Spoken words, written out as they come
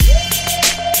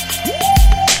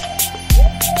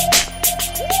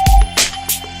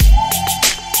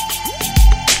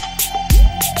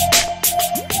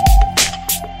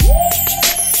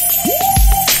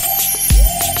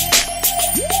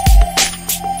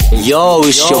Yo,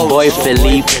 it's your boy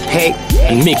Felipe,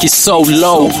 and make it so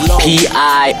low.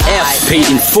 PIF, paid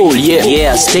in full,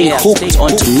 yeah. Stay hooked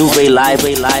onto Nouvelle Live.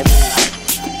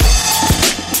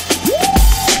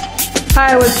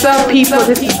 Hi, what's up, people?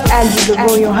 This is Angie, the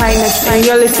Royal Highness, and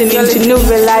you're listening to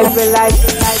Nouvelle Live.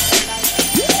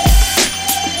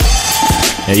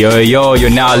 Yo, you're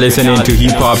now listening to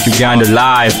Hip Hop Uganda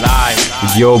Live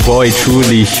with your boy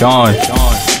truly, Sean.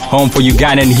 Home for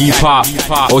Ugandan hip hop,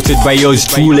 hosted by yours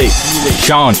truly,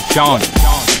 Sean.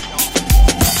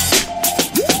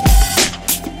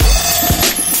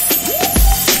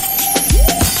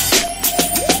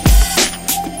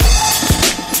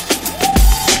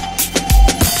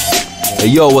 Hey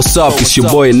yo, what's up? It's your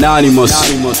boy Anonymous,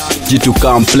 G2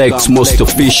 Complex, most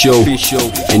official,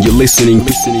 and you're listening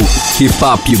to Hip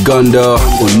Hop Uganda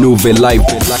on Nouvelle Live.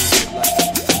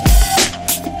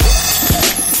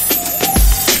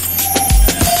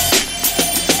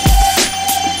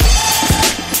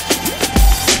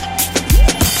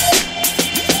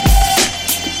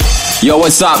 Yo,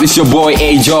 what's up? It's your boy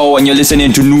Ajo, and you're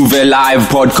listening to Nouvelle Live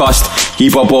podcast,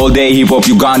 Hip Hop All Day, Hip Hop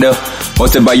Uganda,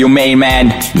 hosted by your main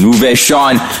man, Nouvelle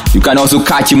Sean. You can also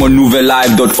catch him on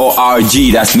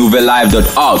nouvellelive.org. That's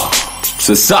nouvellelive.org.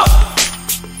 So what's up?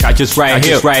 Catch us right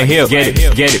here. Get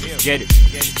it.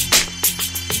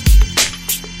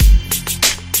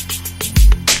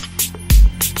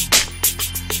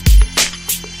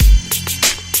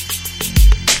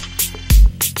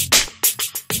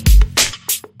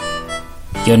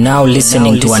 You're now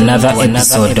listening to another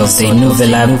episode of the Nouvelle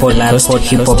Live podcast,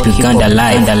 Hip Hop Uganda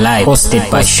Live, hosted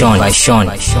by Sean.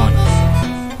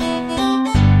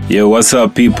 Yo, what's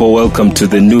up, people? Welcome to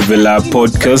the Nouvelle Live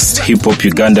podcast, Hip Hop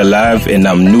Uganda Live, and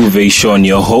I'm Nouvelle Sean,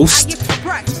 your host.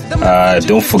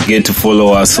 Don't forget to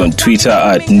follow us on Twitter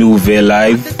at Nouvelle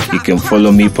Live. You can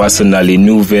follow me personally,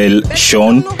 Nouvelle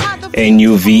Sean,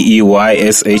 NUVEYSHAWN.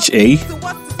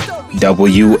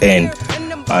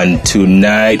 And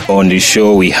tonight on the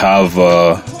show we have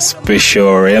a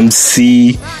special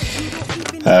MC.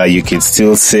 You can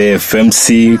still say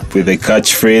FMC with the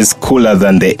catchphrase cooler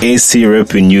than the AC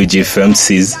repping UG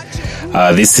FMCs.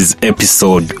 This is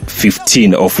episode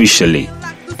 15 officially.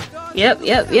 Yep.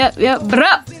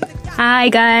 Bruh. Hi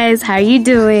guys, how are you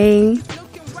doing?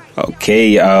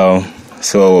 Okay,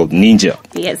 so Ninja.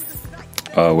 Yes.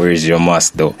 Where is your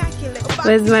mask though?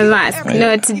 Where's my mask?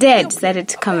 No, today I decided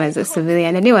to come as a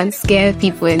civilian. I didn't want to scare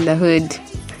people in the hood.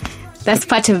 That's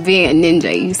part of being a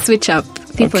ninja. You switch up.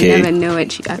 People never know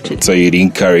what you actually. So you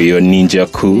didn't carry your ninja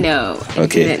cool? No, I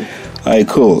didn't. Alright,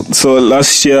 cool. So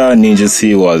last year Ninja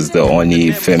C was the only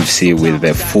FMC with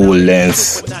a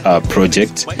full-length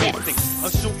project. Yes.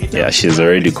 Yeah, she's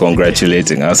already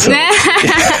congratulating us.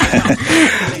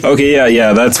 Okay,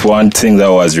 yeah, that's one thing that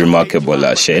was remarkable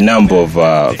last year. A number of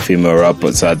female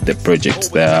rappers had the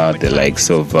project there, the likes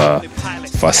of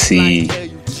Fasi,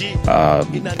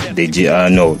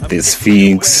 the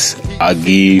Sphinx,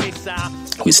 Agi.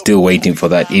 We're still waiting for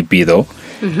that EP though.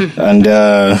 Mm-hmm. And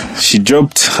she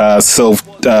dropped her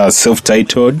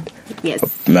self-titled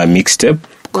mixtape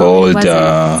called...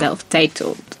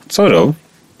 self-titled. Sort of.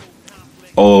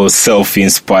 Or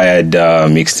self-inspired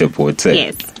mixtape, would say.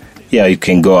 Yes. Yeah, you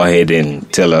can go ahead and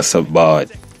tell us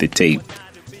about the tape.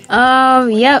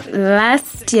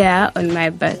 Last year on my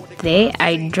birthday,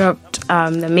 I dropped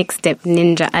the mixtape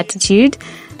Ninja Attitude.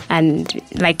 And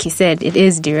like you said, it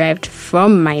is derived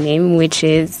from my name, which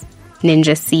is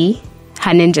Ninja C.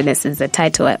 Her Ninjaness is the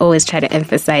title. I always try to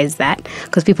emphasize that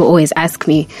because people always ask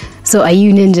me, so are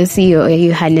you Ninja C or are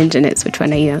you Her Ninjaness? Which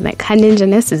one are you? I'm like, Her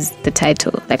Ninjaness is the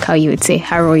title, like how you would say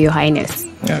Her Royal Highness.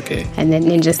 Okay. And then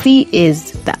Ninja C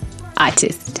is the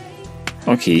artist.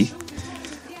 Okay.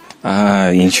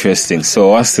 Interesting. So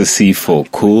what's the C for?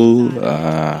 Cool?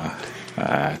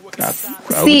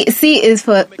 C is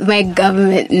for my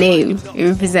government name. It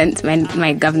represents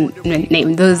my government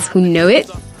name. Those who know it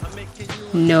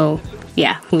know.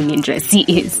 Yeah, who Ninja C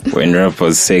is. When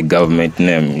rappers say government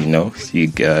name, you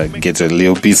get a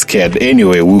little bit scared.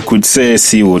 Anyway, we could say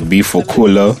C would be for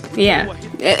cooler. Yeah.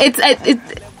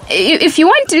 If you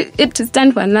want it to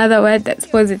stand for another word that's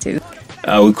positive.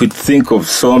 We could think of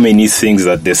so many things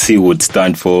that the C would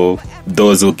stand for.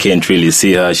 Those who can't really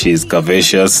see her, she's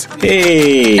curvaceous.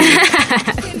 Hey!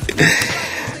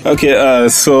 Okay,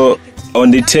 so... on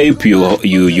the tape, you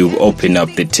open up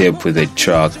the tape with a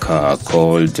track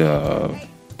called...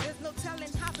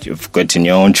 you've gotten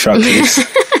your own track list.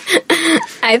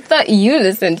 I I thought you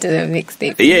listened to the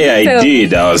mixtape. Yeah, I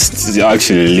did. I was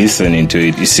actually listening to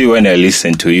it. You see, when I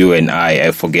listen to you and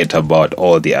I forget about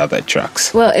all the other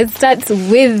tracks. Well, it starts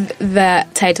with the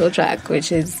title track,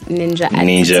 which is Ninja Attitude.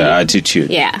 Ninja Attitude.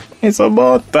 Yeah. It's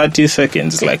about 30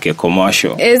 seconds, like a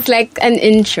commercial. It's like an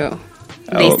intro,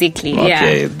 basically. Oh,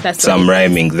 okay. Yeah. That's some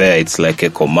rhyming there. It's like a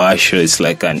commercial. It's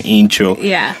like an intro.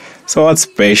 Yeah. So what's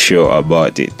special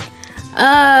about it?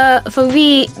 For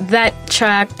me, that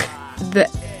track,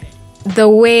 the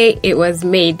way it was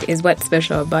made is what's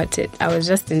special about it. I was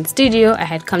just in studio. I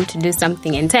had come to do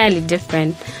something entirely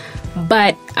different,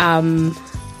 but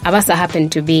Abasa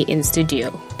happened to be in studio,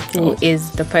 who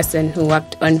is the person who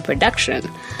worked on production.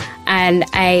 And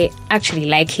I actually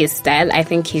like his style. I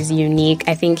think he's unique.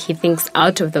 I think he thinks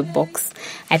out of the box.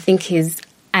 I think he's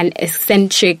an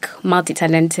eccentric,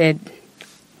 multi-talented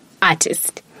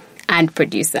artist and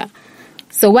producer.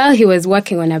 So while he was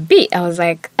working on a beat, I was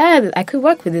like, I could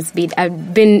work with this beat.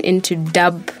 I've been into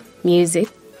dubstep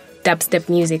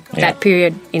music, that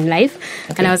period in life.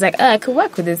 Okay. And I was like, I could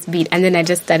work with this beat. And then I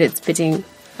just started spitting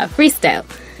a freestyle.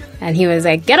 And he was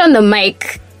like, get on the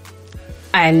mic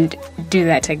and do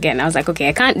that again. I was like, okay,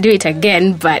 I can't do it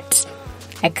again, but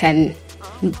I can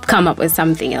come up with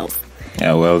something else.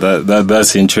 Yeah, well,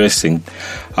 that's interesting.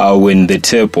 When the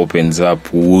tape opens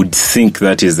up, would think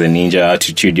that is the ninja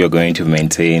attitude you're going to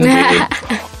maintain.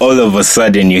 All of a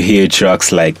sudden, you hear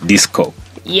tracks like disco.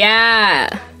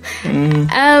 Yeah.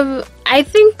 I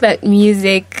think that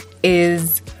music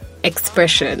is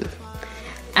expression.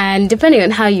 And depending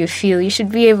on how you feel, you should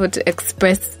be able to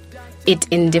express it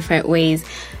in different ways.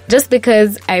 Just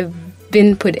because I've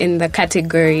been put in the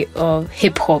category of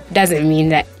hip-hop doesn't mean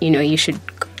that, you should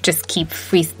just keep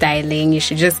freestyling. You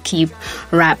should just keep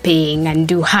rapping and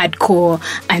do hardcore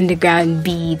underground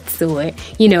beats, or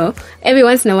every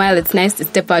once in a while it's nice to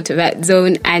step out of that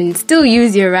zone and still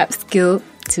use your rap skill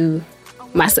to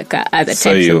massacre other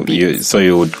types of beats. So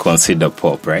you would consider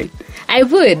pop, right? I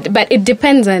would, but it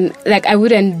depends on, I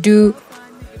wouldn't do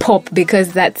pop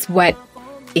because that's what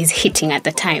is hitting at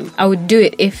the time. I would do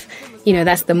it if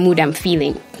that's the mood I'm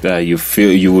feeling.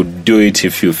 You would do it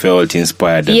if you felt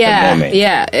inspired at the moment.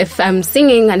 Yeah, if I'm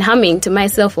singing and humming to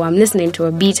myself, or I'm listening to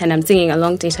a beat and I'm singing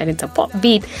along to it and it's a pop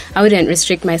beat, I wouldn't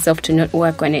restrict myself to not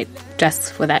work on it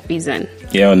just for that reason.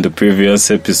 Yeah, on the previous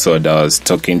episode, I was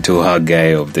talking to her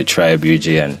guy of the Tribe UG,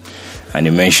 and he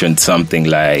mentioned something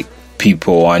like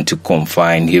people want to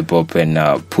confine hip-hop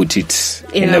and put it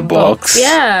in a box.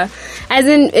 Yeah. As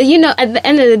in, at the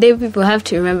end of the day, people have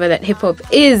to remember that hip-hop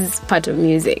is part of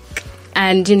music.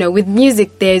 And, with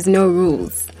music, there's no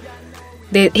rules.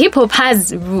 Hip-hop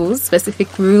has rules,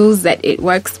 specific rules that it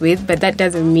works with, but that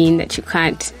doesn't mean that you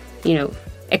can't,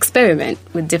 experiment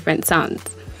with different sounds.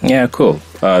 Yeah, cool.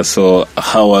 So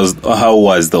how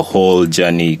was the whole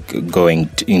journey going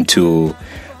into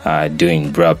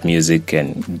doing rap music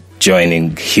and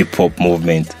joining hip-hop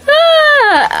movement?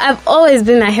 I've always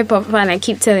been a hip-hop fan. I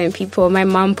keep telling people. My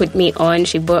mom put me on.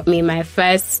 She bought me my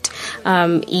first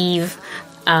Eve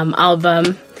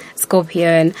album,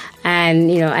 Scorpion.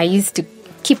 And, I used to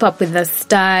keep up with the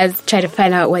stars, try to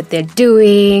find out what they're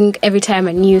doing. Every time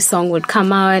a new song would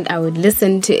come out, I would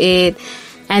listen to it.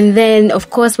 And then, of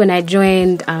course, when I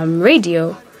joined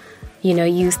radio,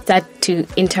 you start to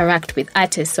interact with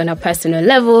artists on a personal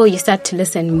level. You start to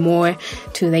listen more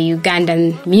to the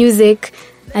Ugandan music.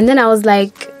 And then I was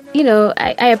like,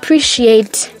 I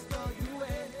appreciate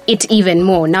it even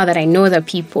more now that I know the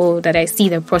people, that I see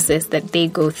the process that they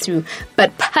go through.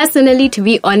 But personally, to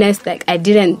be honest, I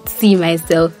didn't see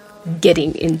myself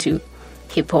getting into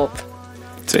hip-hop.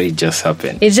 So it just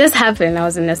happened? It just happened. I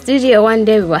was in the studio one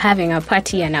day, we were having a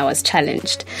party, and I was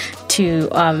challenged to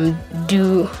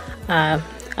do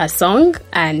a song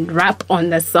and rap on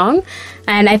the song.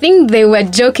 And I think they were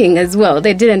joking as well.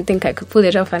 They didn't think I could pull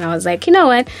it off. And I was like, you know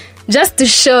what? Just to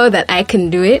show that I can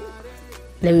do it,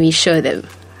 let me show them.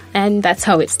 And that's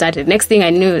how it started. Next thing I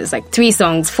knew, it was 3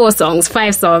 songs, 4 songs,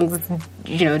 5 songs,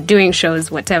 doing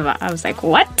shows, whatever. I was like,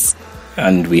 what?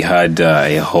 And we had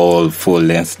a whole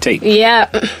full-length tape. Yeah.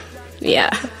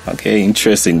 Okay,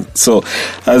 interesting. So,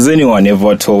 has anyone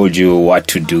ever told you what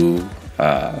to do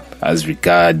as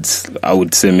regards, I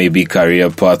would say maybe career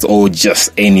path or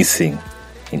just anything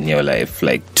in your life,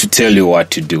 to tell you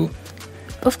what to do?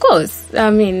 Of course. I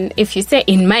mean, if you say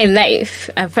in my life,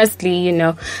 firstly,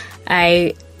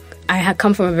 I have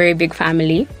come from a very big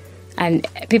family, and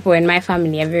people in my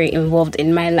family are very involved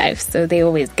in my life, so they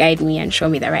always guide me and show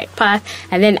me the right path.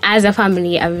 And then as a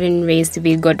family, I've been raised to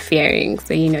be God-fearing,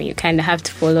 so you kind of have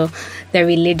to follow the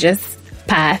religious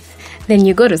path. Then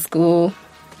you go to school,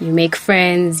 you make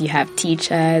friends, you have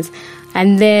teachers,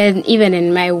 And then even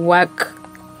in my work,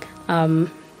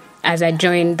 as I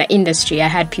joined the industry, I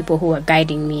had people who were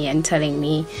guiding me and telling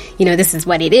me, this is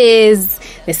what it is,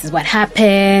 this is what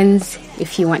happens.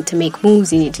 If you want to make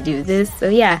moves, you need to do this. So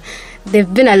yeah,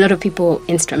 there've been a lot of people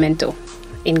instrumental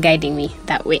in guiding me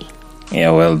that way.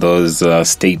 Yeah, well, those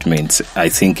statements, I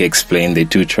think, explain the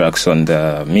 2 tracks on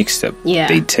the mixtape. Yeah.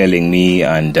 They Telling Me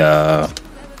and I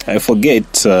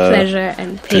forget... Pleasure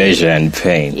and Pain. Pleasure and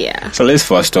Pain. Yeah. So let's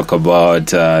first talk about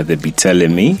the Be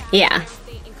Telling Me. Yeah.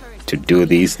 To do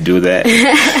this, do that.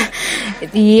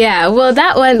 Yeah, well,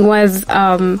 that one was...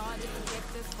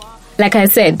 like I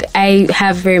said, I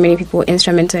have very many people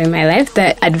instrumental in my life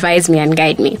that advise me and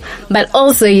guide me. But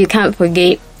also, you can't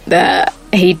forget the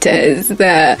haters.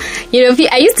 I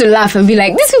used to laugh and be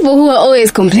like, these people who are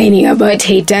always complaining about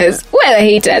haters, who are the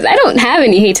haters? I don't have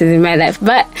any haters in my life.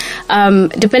 But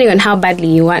depending on how badly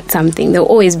you want something, there'll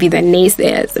always be the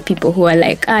naysayers, the people who are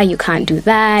like, you can't do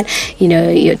that.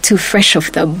 You're too fresh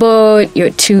off the boat.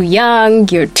 You're too young.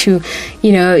 You're too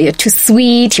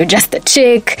sweet. You're just a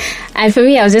chick. And for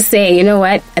me, I was just saying, you know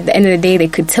what? At the end of the day, they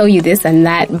could tell you this and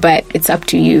that, but it's up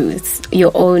to you. It's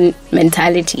your own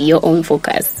mentality, your own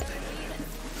focus.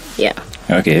 Yeah.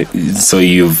 Okay. So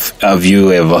have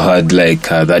you ever had like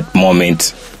that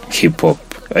moment hip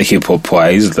hop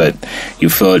wise that you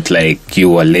felt like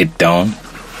you were let down?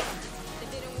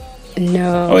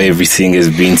 No. Or everything has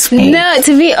been smooth? No,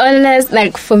 to be honest,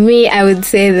 like for me, I would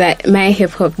say that my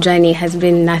hip hop journey has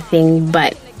been nothing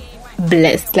but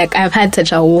blessed. Like I've had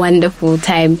such a wonderful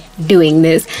time doing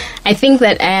this. I think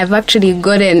that I have actually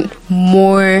gotten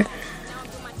more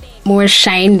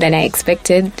shine than I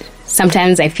expected.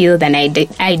 Sometimes I feel than I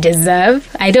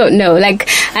deserve. I don't know. Like,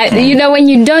 when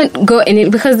you don't go in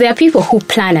it, because there are people who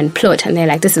plan and plot and they're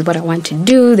like, this is what I want to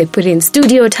do. They put in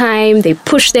studio time, they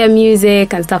push their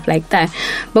music and stuff like that.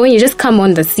 But when you just come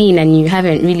on the scene and you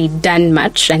haven't really done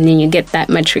much and then you get that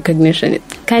much recognition,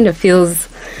 it kind of feels,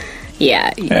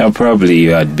 yeah. Probably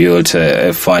you had built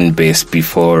a fan base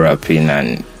before rapping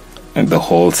and the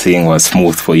whole thing was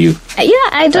smooth for you.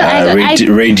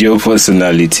 Radio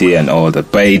personality and all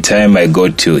that. By the time I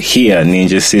got to hear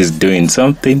Ninja C's doing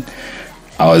something,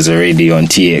 I was already on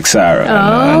TXR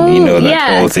and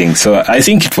that whole thing. So I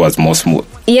think it was more smooth.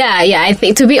 Yeah. I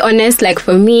think, to be honest, like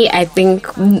for me, I think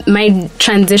my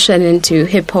transition into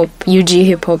hip-hop, UG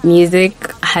hip-hop music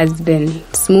has been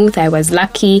smooth. I was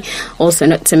lucky. Also,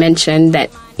 not to mention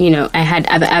that, I had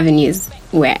other avenues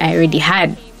where I already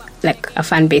had like a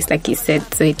fan base, like you said,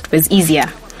 so it was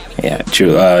easier. Yeah,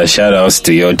 true. Shout outs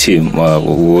to your team,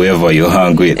 whoever you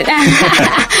hang with.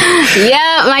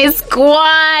 Yeah, my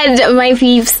squad, my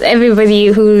peeps, everybody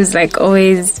who's like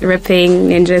always repping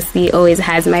Ninja C, always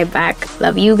has my back.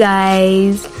 Love you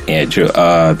guys. Yeah, true.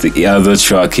 The other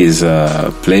track is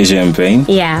Pleasure and Pain.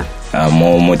 Yeah.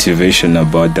 More motivation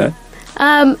about that.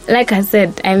 Like I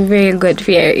said, I'm very good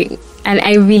fearing, and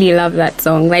I really love that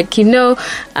song. Like,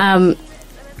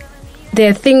 there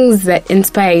are things that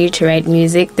inspire you to write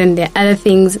music, then there are other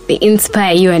things that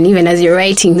inspire you, and even as you're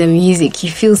writing the music, you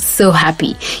feel so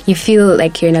happy. You feel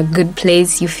like you're in a good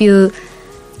place. You feel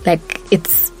like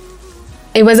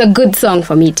it was a good song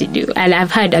for me to do. And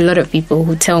I've had a lot of people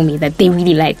who tell me that they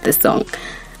really like the song.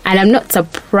 And I'm not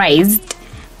surprised,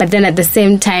 but then at the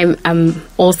same time, I'm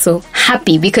also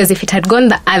happy, because if it had gone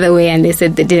the other way and they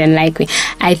said they didn't like me,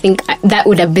 I think that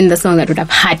would have been the song that would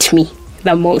have hurt me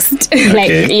the most.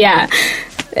 Okay.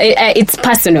 It's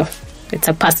personal. It's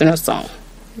a personal song.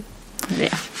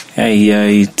 Yeah.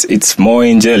 It's more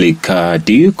angelic.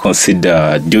 Do you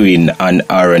consider doing an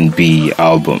R&B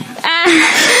album?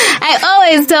 I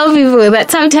always tell people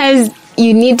that sometimes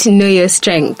you need to know your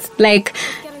strengths. Like,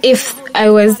 if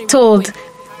I was told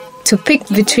to pick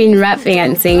between rapping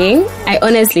and singing, I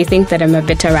honestly think that I'm a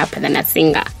better rapper than a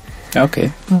singer.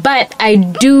 Okay. But I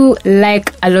do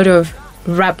like a lot of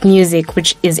rap music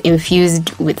which is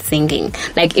infused with singing.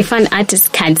 Like, if an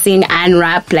artist can sing and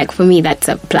rap, like, for me, that's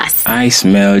a plus. I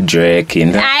smell Drake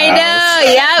in the house. I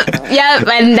know, yep.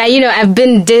 And I've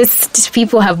been dissed.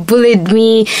 People have bullied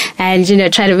me and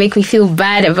try to make me feel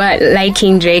bad about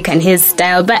liking Drake and his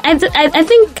style. But I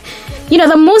think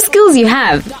the more skills you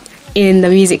have in the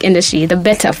music industry, the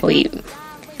better for you.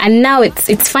 And now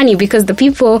it's funny, because the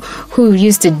people who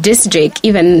used to diss Drake,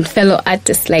 even fellow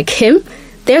artists like him,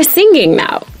 they're singing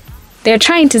now. They're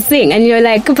trying to sing, and you're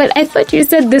like, but I thought you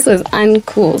said this was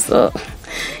uncool. So,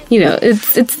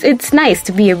 it's nice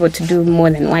to be able to do more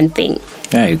than one thing.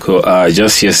 Yeah, cool.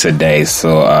 Just yesterday,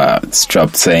 so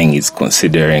Strap saying he's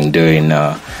considering doing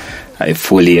a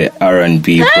fully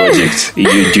R&B project.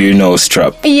 Do you know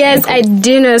Strap? Yes, I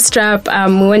do know Strap.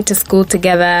 We went to school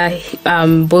together,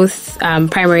 both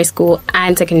primary school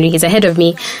and secondary. He's ahead of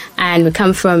me, and he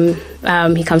comes from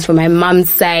my mom's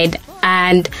side,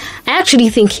 and I actually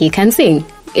think he can sing.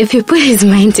 If he put his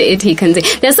mind to it, he can sing.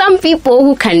 There's some people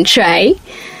who can try.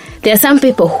 There are some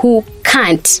people who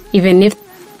can't, even if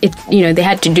they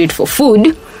had to do it for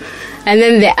food. And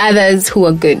then there are others who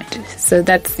are good. So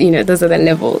that's, those are the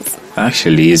levels.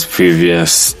 Actually, his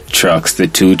previous tracks, the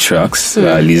 2 tracks,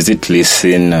 Is It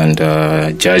Listen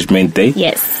and Judgment Day?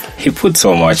 Yes. He put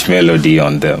so much melody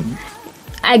on them.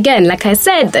 Again, like I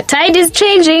said, the tide is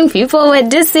changing. People were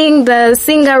dissing the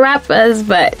singer-rappers,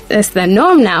 but it's the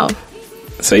norm now.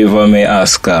 So if I may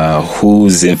ask,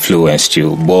 who's influenced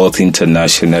you, both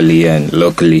internationally and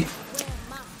locally?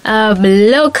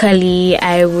 Locally,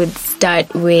 I would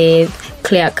start with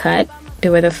Clear Cut. They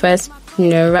were the first,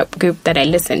 rap group that I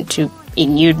listened to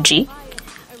in UG.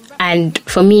 And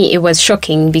for me, it was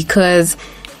shocking because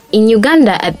in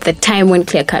Uganda at the time when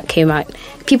Clear Cut came out,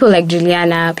 people like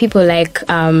Juliana, people like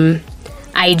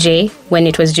IJ, when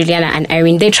it was Juliana and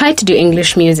Irene, they tried to do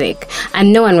English music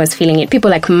and no one was feeling it.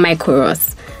 People like Michael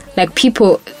Ross,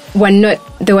 people were not,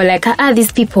 they were like,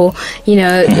 these people, we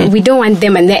don't want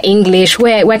them and their English.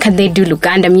 Where can they do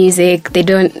Luganda music? They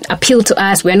don't appeal to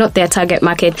us. We're not their target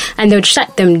market. And they would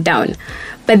shut them down.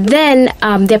 But then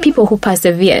there are people who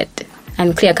persevered.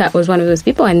 And Clear Cut was one of those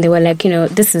people. And they were like,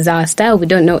 this is our style. We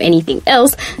don't know anything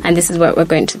else. And this is what we're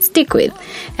going to stick with.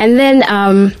 And then,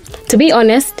 to be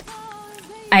honest,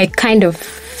 I kind of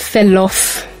fell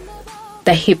off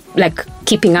the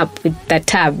keeping up with the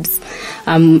tabs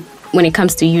when it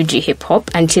comes to UG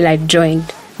hip-hop until I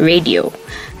joined radio.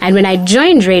 And when I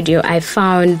joined radio, I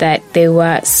found that there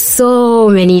were so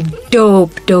many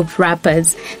dope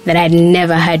rappers that I'd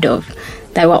never heard of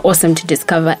that were awesome to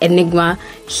discover. Enigma,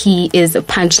 he is a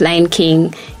punchline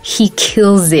king. He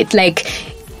kills it.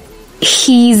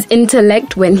 His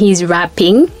intellect when he's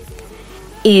rapping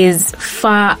is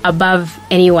far above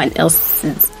anyone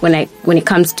else's when it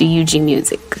comes to UG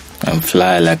music. And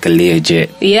fly like a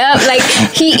Learjet. Yeah,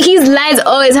 his lines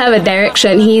always have a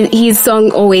direction. His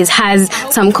song always has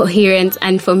some coherence,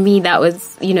 and for me that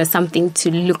was something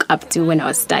to look up to when I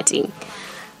was starting.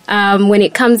 When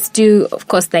it comes to, of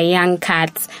course, the young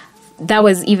cats, that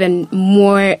was even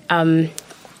more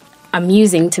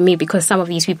amusing to me because some of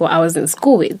these people I was in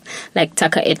school with, like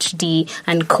Taka HD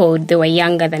and Code, they were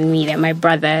younger than me. They're my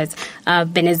brothers.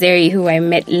 Benazeri, who I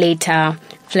met later,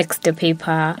 Flex the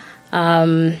Paper.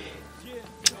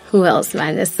 Who else,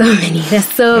 man? There's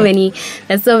so many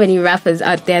rappers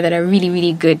out there that are really,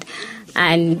 really good.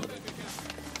 And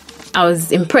I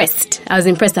was impressed.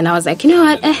 And I was like, you know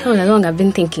what? All along I've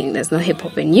been thinking there's no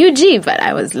hip-hop in UG, but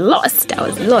I was lost.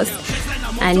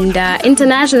 And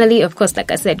internationally, of course,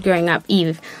 like I said, growing up,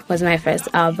 Eve was my first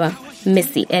album.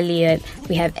 Missy Elliott.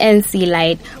 We have NC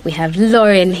Light. We have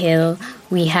Lauryn Hill.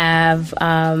 We have...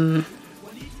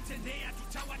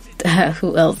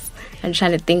 who else? I'm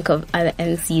trying to think of other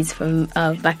MCs from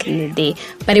back in the day.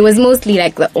 But it was mostly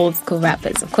like the old school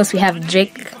rappers. Of course, we have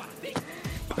Drake.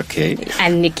 Okay.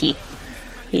 And Nicki.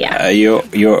 Yeah.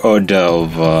 Your order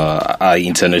of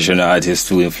international artists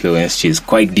who influenced you is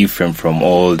quite different from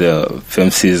all the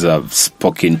MCs I've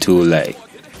spoken to, like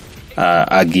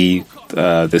Aggie,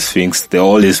 the Sphinx. They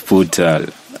always put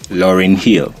Lauryn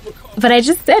Hill. But I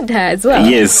just said her as well.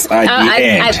 Yes,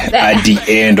 at the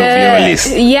end of your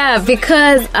list. Yeah,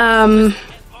 because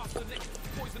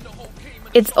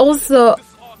it's also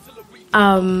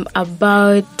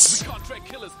about...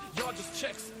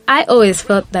 I always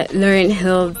felt that Lauryn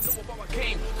Hill's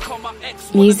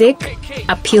music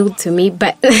appealed to me,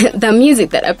 but the music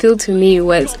that appealed to me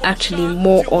was actually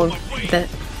more of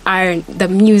the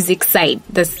music side,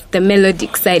 the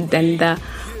melodic side than the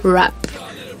rap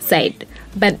side.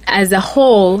 But as a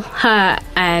whole, her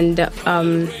and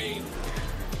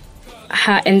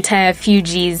her entire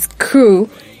Fugees crew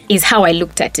is how I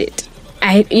looked at it.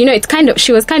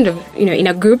 She was kind of, in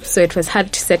a group, so it was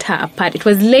hard to set her apart. It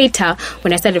was later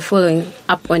when I started following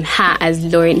up on her as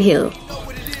Lauryn Hill.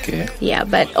 Okay. Yeah,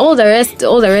 but all the rest,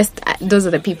 those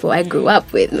are the people I grew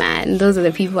up with, man. Those are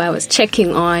the people I was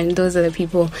checking on. Those are the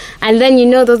people. And then,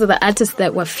 those are the artists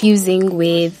that were fusing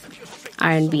with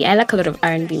R&B. I like a lot of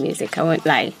R&B music, I won't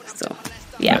lie. So,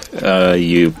 yeah.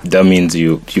 That means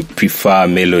you prefer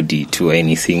melody to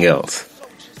anything else.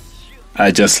 I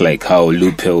just like how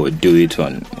Lupe would do it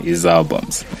on his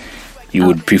albums. You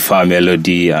would prefer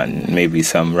melody and maybe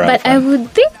some rap. But I would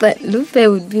think that Lupe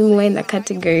would be more in the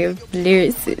category of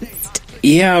lyricist.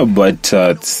 Yeah, but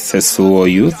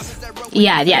Sesuo Youth.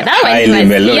 Yeah, that highly was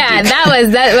melodic. Yeah, that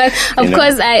was. Of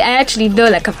course, I actually know.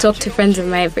 Like, I've talked to friends of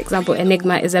mine. For example,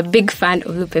 Enigma is a big fan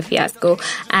of Lupe Fiasco,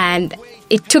 and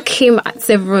it took him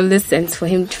several listens for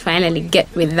him to finally get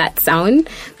with that sound,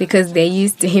 because they're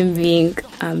used to him being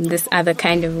this other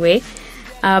kind of way.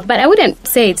 But I wouldn't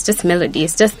say it's just melody.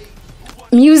 It's just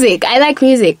music. I like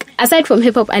music. Aside from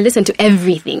hip hop, I listen to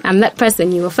everything. I'm that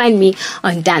person. You will find me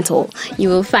on dancehall. You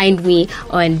will find me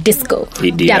on disco,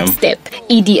 EDM. dubstep,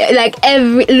 EDM, like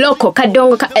every loco,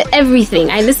 kadongo,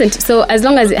 everything. I listen to. So as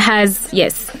long as it has,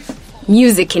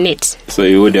 music in it. So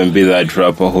you wouldn't be that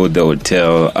rapper who they would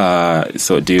tell,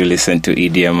 so do you listen to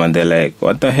EDM? And they're like,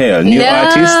 what the hell, new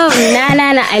artist? No.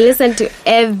 I listen to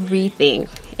everything.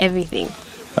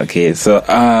 Okay, so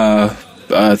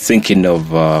thinking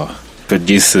of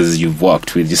producers you've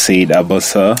worked with, you said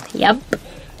Abosa.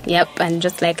 Yep. And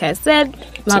just like I said,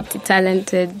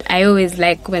 multi-talented. I always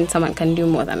like when someone can do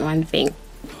more than one thing.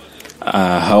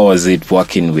 How was it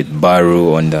working with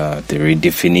Baru on the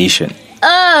redefinition?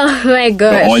 Oh my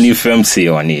gosh. The only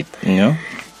FMC on it, you know?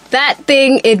 That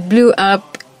thing, it blew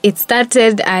up. It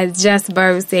started as just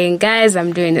Baru saying, guys,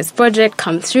 I'm doing this project,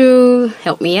 come through,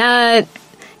 help me out,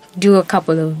 do a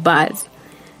couple of bars.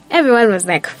 Everyone was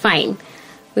like, fine.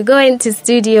 We go into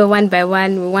studio one by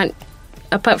one. We want,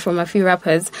 apart from a few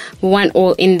rappers, we want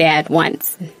all in there at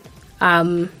once.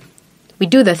 We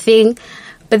do the thing,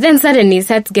 but then suddenly it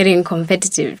starts getting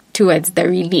competitive towards the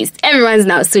release. Everyone's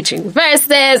now switching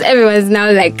verses. Everyone's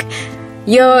now like,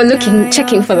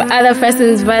 checking for the other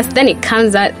person's verse. Then it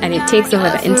comes out and it takes over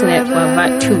the internet for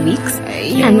about 2 weeks.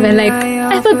 And we're like,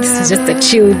 I thought this was just a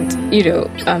chilled,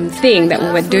 thing that we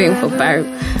were doing for Baru.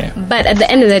 Yeah. But at the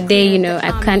end of the day,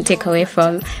 I can't take away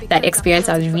from that experience.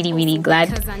 I was really, really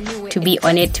glad to be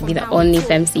on it, to be the only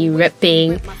FMC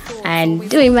repping and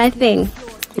doing my thing.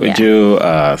 Would you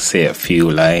say a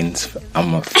few lines?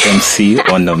 I'm a FMC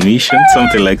on a mission,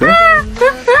 something like that?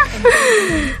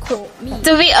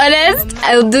 To be honest,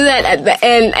 I'll do that at the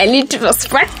end. I need to just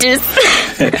practice.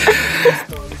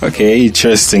 Okay,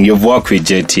 interesting. You've worked with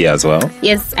JT as well?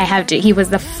 Yes, I have to. He was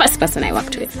the first person I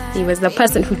worked with. He was the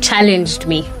person who challenged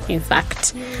me, in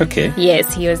fact. Okay.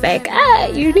 Yes, he was like,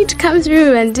 you need to come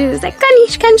through and do this. Like,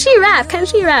 can she rap? Can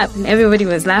she rap? And everybody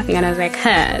was laughing, and I was like,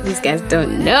 these guys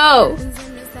don't know.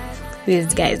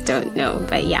 These guys don't know.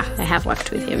 But yeah, I have worked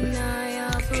with him.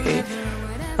 Okay.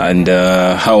 And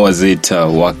how was it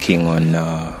working on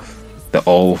the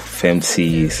All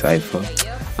FMC Cypher?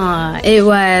 It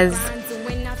was...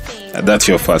 That's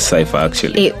your first cypher,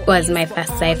 actually. It was my first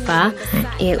cypher.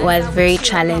 It was very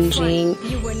challenging.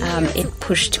 It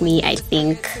pushed me, I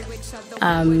think.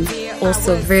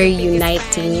 Also very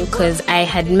uniting, because I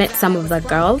had met some of the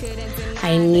girls.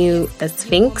 I knew the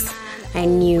Sphinx. I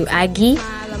knew Aggie.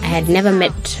 I had never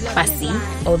met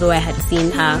Fassi, although I had seen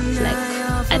her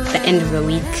at the end of the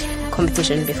week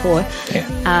competition before. Yeah.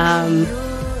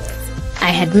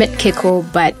 I had met Keiko,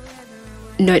 but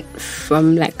not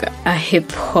from a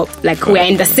hip hop, we're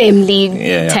in the same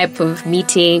league type of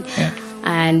meeting. Yeah.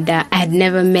 And I had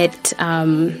never met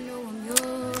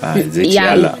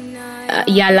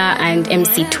Yala and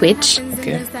MC Twitch.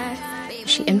 Okay. Is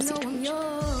she MC Twitch?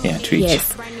 Yeah, Twitch.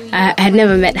 Yes. I had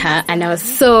never met her, and I was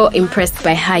so impressed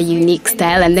by her unique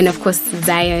style. And then, of course,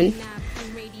 Zion.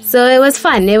 So it was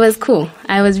fun. It was cool.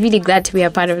 I was really glad to be a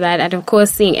part of that. And of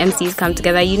course, seeing MCs come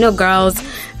together. Girls,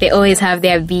 they always have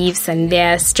their beefs and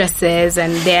their stresses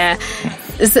and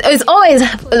it's always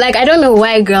I don't know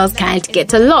why girls can't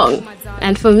get along.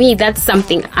 And for me, that's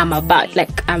something I'm about.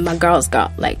 I'm a girl's girl.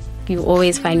 You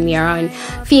always find me around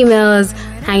females,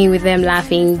 hanging with them,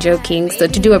 laughing, joking. So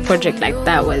to do a project like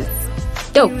that was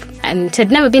dope. And it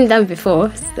had never been done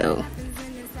before, so...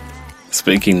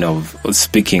 Speaking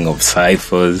of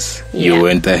ciphers, you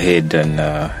went ahead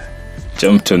and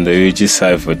jumped on the UG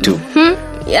cipher too.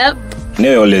 Yep.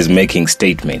 You're always making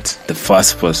statements. The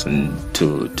first person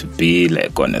to be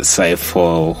on a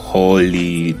cipher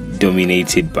wholly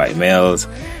dominated by males.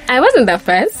 I wasn't the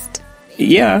first.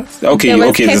 Yeah. Okay. There was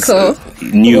okay. Keiko,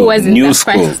 New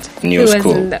school. New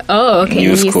school.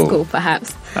 New school,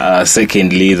 perhaps.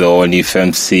 Secondly, the only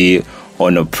FMC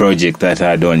on a project that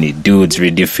had only dudes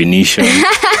redefinition.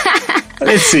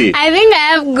 Let's see. I think I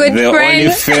have good the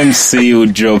friends. The only FMC who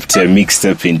dropped a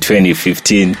mixtape in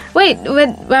 2015. Wait,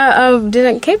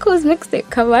 didn't Keiko's mixtape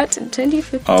come out in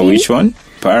 2015? Which one?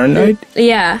 Paranoid?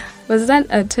 Yeah. Was that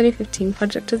a 2015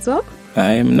 project as well?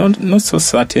 I am not so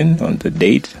certain on the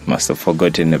date. Must have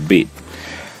forgotten a bit.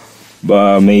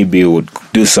 But maybe we'll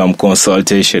do some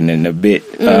consultation in a bit.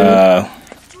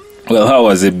 Well, how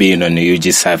was it being on the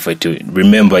UG Cypher too?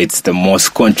 Remember, it's the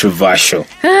most controversial.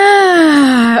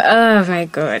 Oh my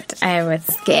God. I was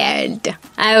scared.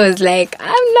 I was like,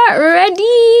 I'm not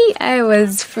ready. I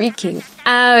was freaking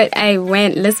out. I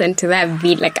went, listened to that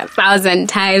beat like 1,000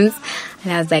 times.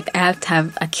 And I was like, I have to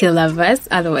have a killer verse.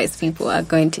 Otherwise, people are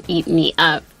going to eat me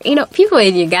up. You know, people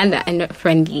in Uganda are not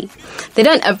friendly. They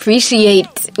don't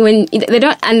appreciate they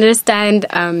don't understand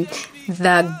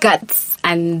the guts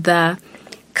and the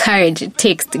courage it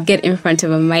takes to get in front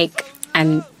of a mic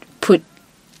and put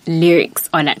lyrics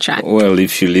on a track. Well,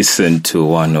 if you listen to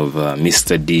one of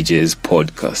Mr. DJ's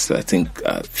podcasts, I think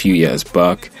a few years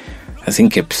back, I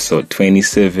think episode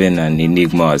 27, and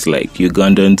Enigma was like,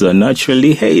 Ugandans are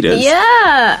naturally haters.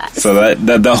 Yeah. So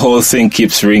that the whole thing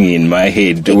keeps ringing in my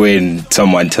head when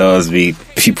someone tells me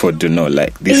people do not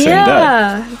like this and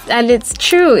that. Yeah, and it's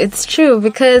true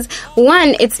because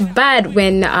one, it's bad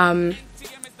when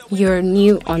you're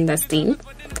new on the scene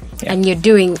and you're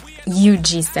doing UG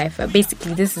Cypher.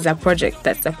 Basically, this is a project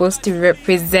that's supposed to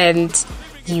represent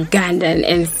Ugandan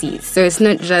MCs. So it's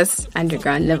not just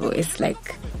underground level, it's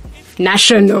like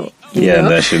national. You know?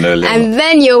 National level. And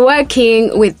then you're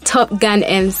working with Top Gun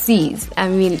MCs. I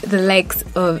mean, the likes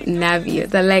of Navio,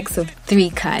 the likes of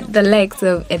 3Card, the likes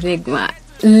of Enigma,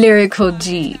 Lyrical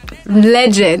G,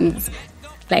 legends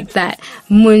like that,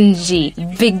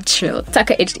 Munji, Big Trill,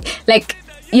 Tucker HD. Like,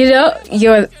 you know,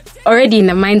 you're already in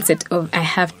the mindset of, I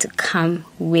have to come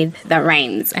with the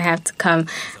rhymes. I have to come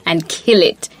and kill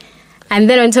it. And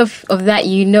then on top of that,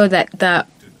 you know that the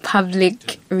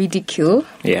public ridicule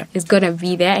is going to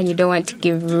be there, and you don't want to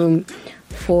give room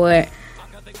for,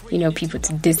 you know, people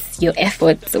to diss your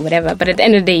efforts or whatever. But at the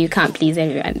end of the day, you can't please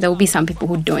everyone. There will be some people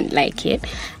who don't like it.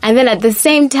 And then at the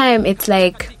same time, it's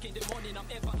like,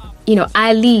 you know,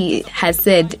 Ali has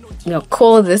said, you know,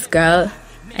 call this girl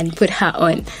and put her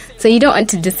on. So you don't want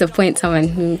to disappoint someone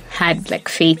who had like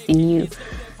faith in you.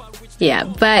 Yeah,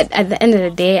 but at the end of the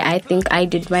day, I think I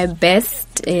did my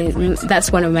best.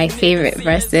 That's one of my favorite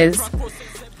verses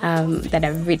that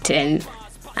I've written.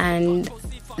 And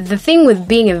the thing with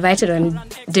being invited on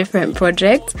different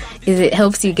projects is it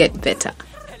helps you get better.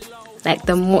 Like,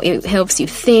 the more it helps you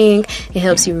think, it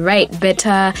helps you write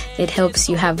better, it helps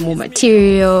you have more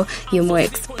material, you're more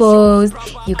exposed,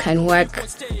 you can work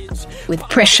with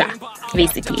pressure,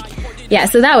 basically. Yeah,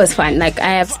 so that was fun. Like,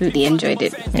 I absolutely enjoyed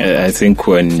it. I think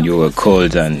when you were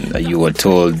called and you were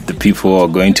told the people are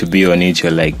going to be on it,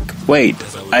 you're like, wait,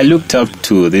 I looked up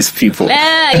to these people.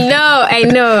 I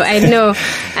know.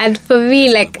 And for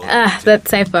me, like, that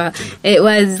cypher, it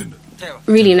was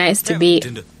really nice to be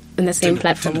on the same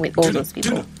platform with all those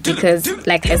people, because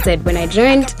like I said, when I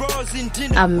joined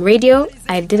radio,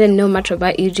 I didn't know much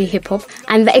about UG hip hop,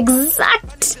 and the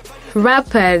exact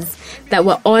rappers that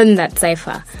were on that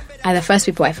cypher are the first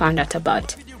people I found out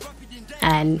about.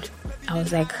 And I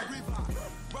was like,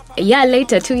 a year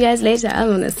later, 2 years later, I'm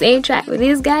on the same track with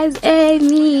these guys. Hey,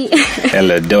 me.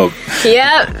 Hella dope.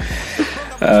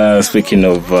 Yep. Speaking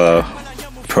of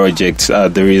projects,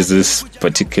 there is this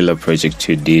particular project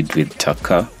you did with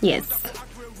Tucker. Yes.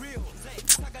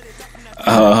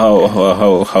 How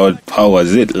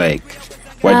was it like?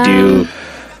 What do you...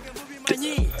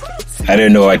 I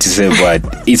don't know what to say,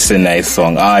 but it's a nice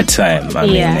song. Our Time. I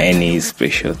mean, any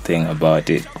special thing about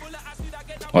it?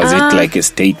 Was it like a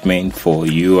statement for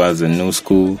you as a new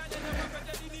school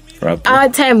rapper? Our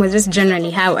Time was just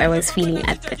generally how I was feeling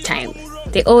at the time.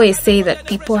 They always say that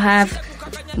people have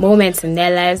moments in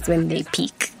their lives when they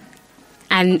peak.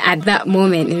 And at that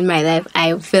moment in my life,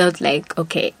 I felt like,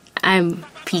 okay, I'm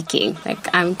peaking.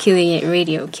 Like, I'm killing it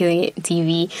radio, killing it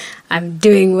TV. I'm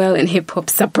doing well in hip-hop,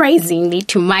 surprisingly,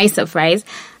 to my surprise.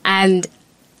 And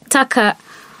Tucker,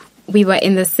 we were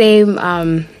in the same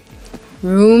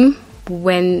room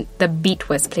when the beat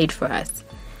was played for us.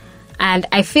 And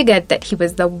I figured that he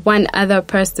was the one other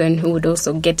person who would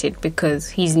also get it, because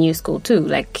he's new school too.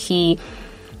 Like, he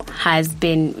has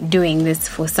been doing this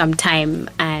for some time,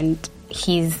 and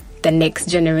he's the next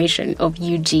generation of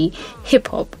UG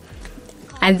hip-hop.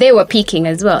 And they were peaking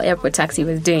as well. Airport Taxi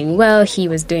was doing well. He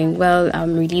was doing well,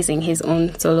 releasing his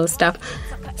own solo stuff.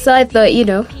 So I thought, you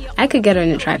know, I could get on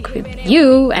a track with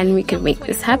you and we could make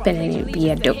this happen and it would be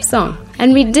a dope song.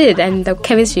 And we did. And the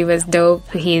chemistry was dope.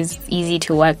 He's easy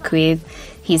to work with.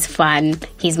 He's fun.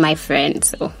 He's my friend.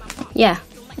 So, yeah.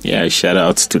 Yeah, shout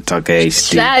outs to Tucker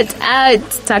HD. Shout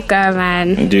out, Tucker,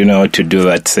 man. Do you know how to do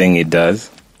that thing he does?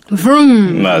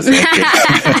 Vroom. No,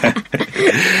 okay.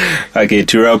 Okay,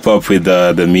 to wrap up with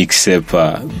the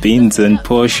mixtape, Beans and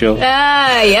Porsche.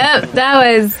 Yep, that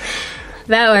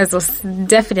was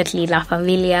definitely La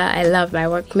Familia. I love my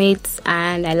workmates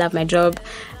and I love my job,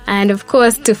 And of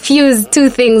course, to fuse two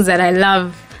things that I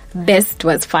love best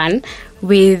was fun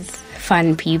with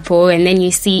fun people. And then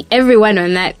you see everyone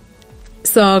on that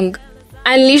song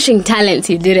unleashing talents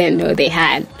you didn't know they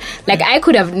had. Like, I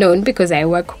could have known because I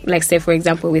work, like, say, for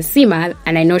example, with Sima,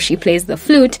 and I know she plays the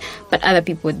flute, but other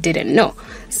people didn't know.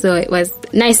 So it was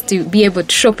nice to be able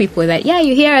to show people that, yeah,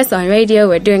 you hear us on radio,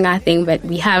 we're doing our thing, but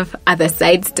we have other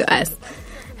sides to us.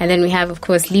 And then we have, of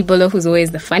course, Libolo, who's always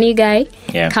the funny guy,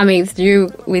 coming through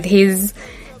with his,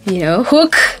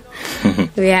 hook.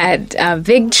 We had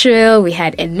Big Trill, we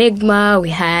had Enigma, we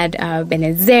had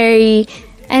Benezeri,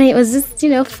 and it was just,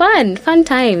 fun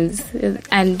times.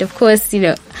 And of course, we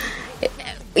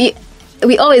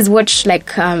always watch like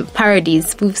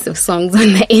parodies, spoofs of songs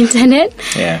on the internet.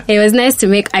 Yeah. It was nice to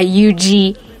make a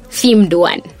UG themed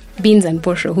one. Beans and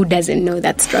Posho, who doesn't know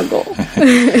that struggle?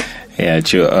 Yeah,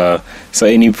 true. So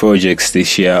any projects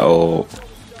this year or...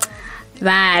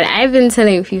 Man, I've been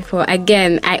telling people,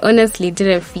 again, I honestly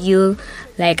didn't feel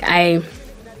like I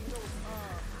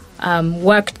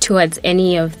worked towards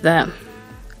any of the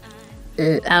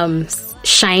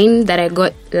shine that I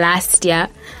got last year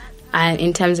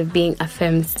in terms of being a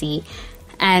FEMC.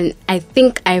 And I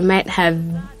think I might have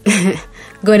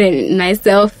gotten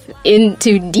myself in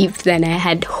too deep than I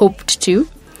had hoped to.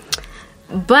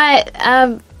 But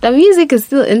the music is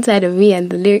still inside of me and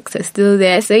the lyrics are still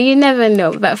there, so you never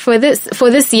know. But for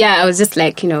this year, I was just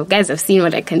like, guys, I've seen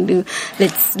what I can do.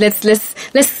 Let's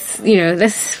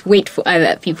wait for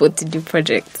other people to do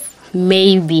projects.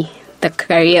 Maybe the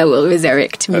career will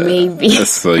resurrect. Maybe.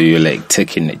 So you're like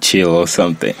taking a chill or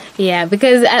something. Yeah,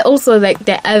 because I also like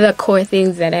the other core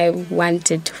things that I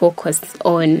wanted to focus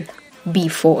on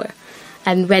before.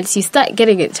 And once you start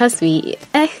getting it, trust me,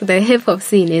 the hip-hop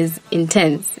scene is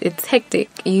intense. It's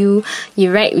hectic. You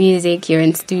write music, you're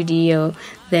in studio,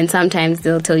 then sometimes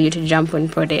they'll tell you to jump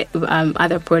on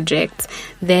other projects.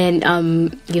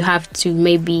 Then you have to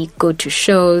maybe go to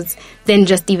shows. Then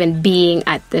just even being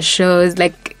at the shows,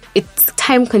 like, it's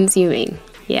time-consuming.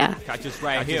 Yeah.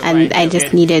 And I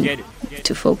just needed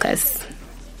to focus.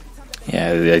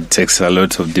 Yeah, it takes a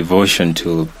lot of devotion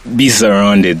to be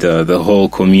surrounded the whole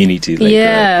community. Like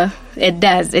it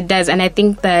does. And I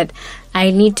think that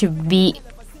I need to be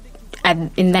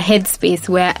in the headspace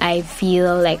where I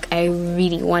feel like I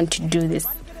really want to do this.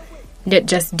 Not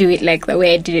just do it like the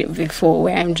way I did it before,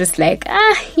 where I'm just like,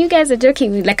 you guys are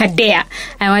joking, like a dare.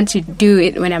 I want to do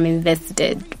it when I'm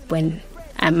invested, when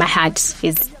my heart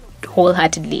is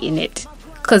wholeheartedly in it.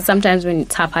 Because sometimes when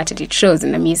it's half-hearted, it shows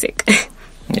in the music.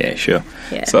 Yeah, sure.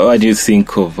 Yeah. So what do you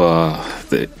think of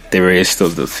the rest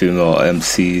of the female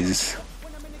MCs,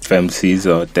 FMCs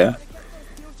out there?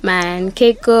 Man,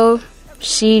 Keiko,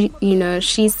 she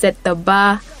set the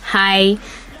bar high.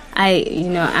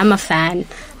 I'm a fan.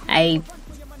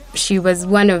 She was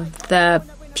one of the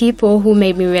people who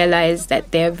made me realize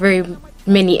that there are very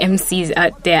many MCs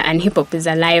out there and hip-hop is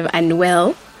alive and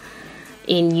well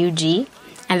in UG.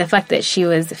 And the fact that she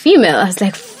was a female, I was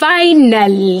like,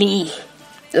 finally,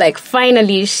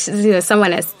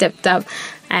 someone has stepped up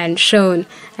and shown.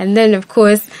 And then, of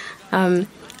course,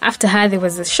 after her, there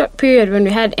was a short period when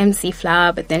we had MC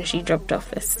Flower, but then she dropped off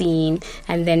the scene.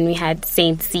 And then we had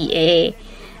Saint CA,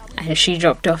 and she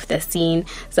dropped off the scene.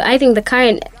 So I think the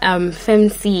current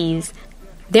FMCs,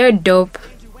 they're dope.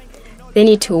 They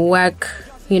need to work,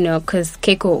 because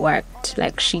Keiko worked.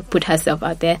 Like, she put herself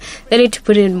out there. They need to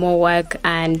put in more work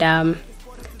and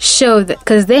show that,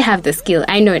 because they have the skill.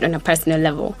 I know it on a personal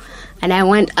level. And I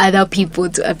want other people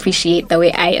to appreciate the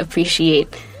way I appreciate.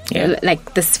 Yeah.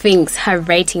 Like the Sphinx, her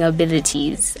writing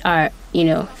abilities are,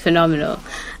 phenomenal.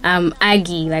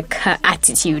 Aggie, like her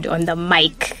attitude on the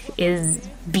mic is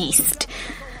beast.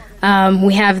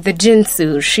 We have the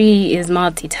Jinsu. She is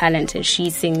multi-talented. She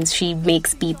sings, she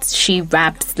makes beats, she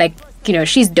raps. Like,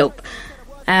 she's dope.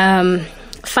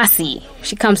 Fussy,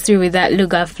 she comes through with that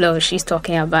Luga flow. She's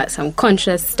talking about some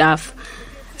conscious stuff.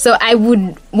 So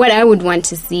what I would want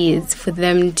to see is for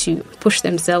them to push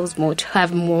themselves more, to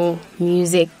have more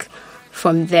music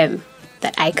from them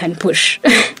that I can push.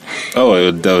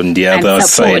 On the other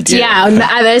side. Yeah, on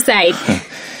the other side.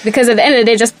 Because at the end of the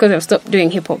day, just because I've stopped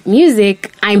doing hip-hop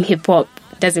music, I'm hip-hop,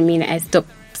 doesn't mean I stop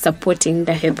supporting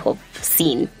the hip-hop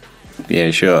scene.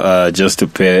 Yeah, sure. Just to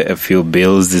pay a few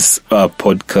bills, this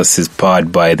podcast is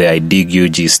powered by the I Dig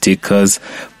UG stickers,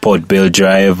 Port Bell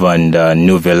Drive, and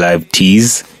Nouvelle Live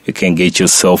tees. You can get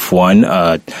yourself one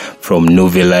from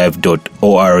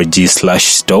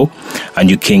nouvellelive.org/store, and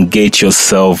you can get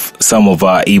yourself some of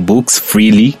our ebooks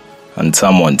freely and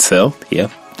some on sale. Yeah.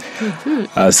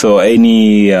 Mm-hmm. So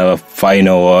any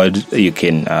final word you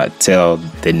can tell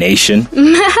the nation?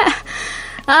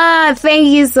 Thank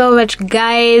you so much,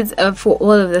 guys, for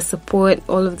all of the support,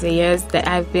 all of the years that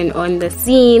I've been on the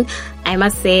scene. I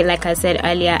must say, like I said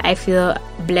earlier, I feel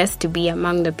blessed to be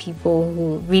among the people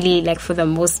who really, like, for the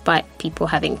most part, people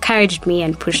have encouraged me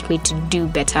and pushed me to do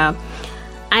better.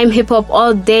 I'm hip-hop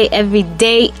all day, every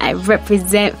day. I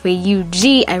represent for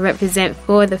UG. I represent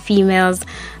for the females.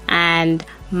 And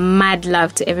mad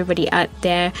love to everybody out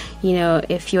there. You know,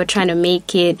 if you're trying to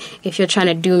make it, if you're trying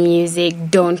to do music,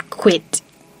 don't quit.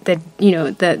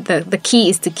 The key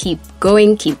is to keep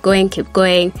going.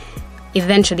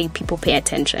 Eventually, people pay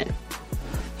attention.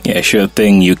 Yeah, sure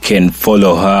thing. You can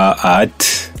follow her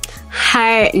at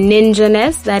Her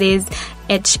Ninjaness. That is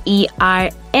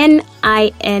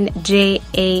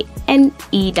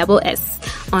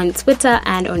HERNINJANESS on Twitter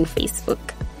and on Facebook.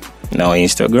 No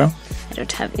Instagram. I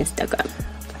don't have Instagram.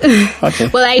 Okay.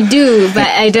 Well, I do, but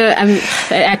I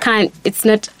can't. It's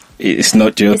not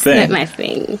your thing. It's not my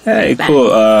thing. Hey,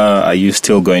 cool. Are you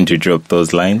still going to drop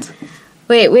those lines?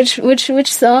 Wait, which song?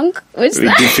 Which song?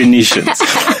 Definitions.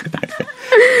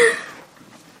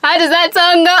 How does that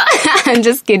song go? I'm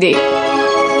just kidding.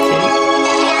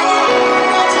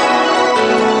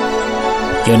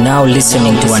 You're now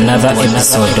listening to another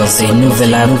episode of the Nouvelle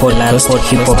Live podcast,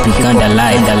 Hip Hop Uganda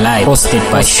Live, hosted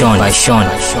by Sean.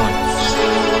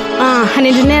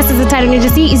 Ninjaness is the title.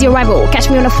 Ninja C is your rival. Catch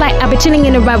me on a flight, I'll be chilling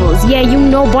in the rebels. Yeah, you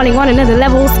know, balling on another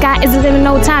level. Sky is the limit,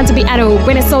 no time to be idle.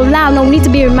 When it's so loud, no need to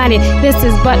be reminded. This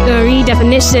is but the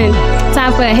redefinition.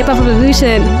 Time for a hip hop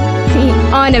revolution.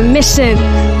 On a mission.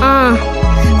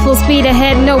 Full speed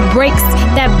ahead, no brakes.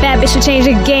 That bad bitch should change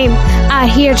the game. Out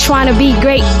here trying to be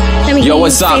great. Yo,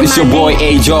 what's up? It's your boy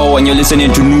Ajo, and you're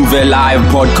listening to Nouvelle Live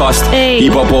podcast. Hey.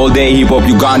 Hip hop all day, hip hop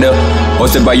Uganda,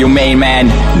 hosted by your main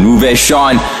man, Nouvelle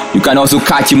Sean. You can also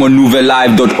catch him on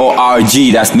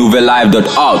nouvellelive.org. That's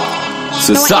nouvellelive.org.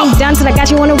 So no, I ain't done till I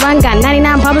got you on a run. Got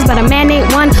 99 problems, but a man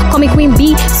ain't one. Call me Queen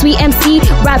B, sweet MC,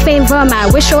 rap fame for my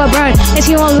wish or a burn. If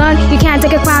you won't learn, you can't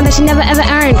take a crown that you never ever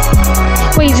earned.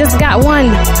 Well, you just got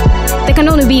one. There can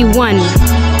only be one.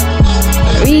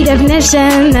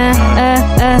 Redefinition,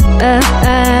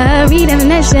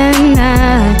 redefinition,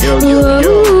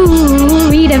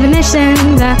 redefinition,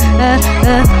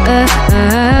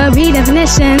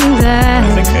 redefinition.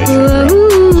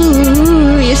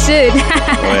 You should.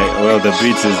 Well, the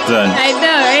beat is done. I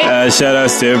know, right? Shout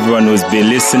outs to everyone who's been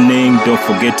listening. Don't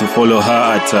forget to follow her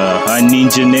at Her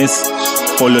Ninjaness.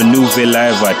 Follow Nouvelle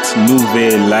Live at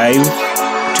Nouvelle Live.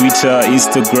 Twitter,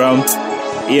 Instagram.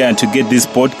 Yeah, and to get this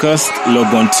podcast,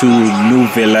 log on to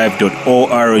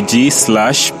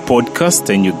nouvellelive.org/podcast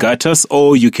and you got us.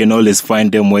 Or you can always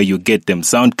find them where you get them.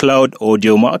 SoundCloud,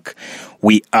 AudioMark.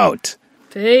 We out.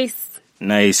 Peace.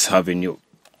 Nice having you.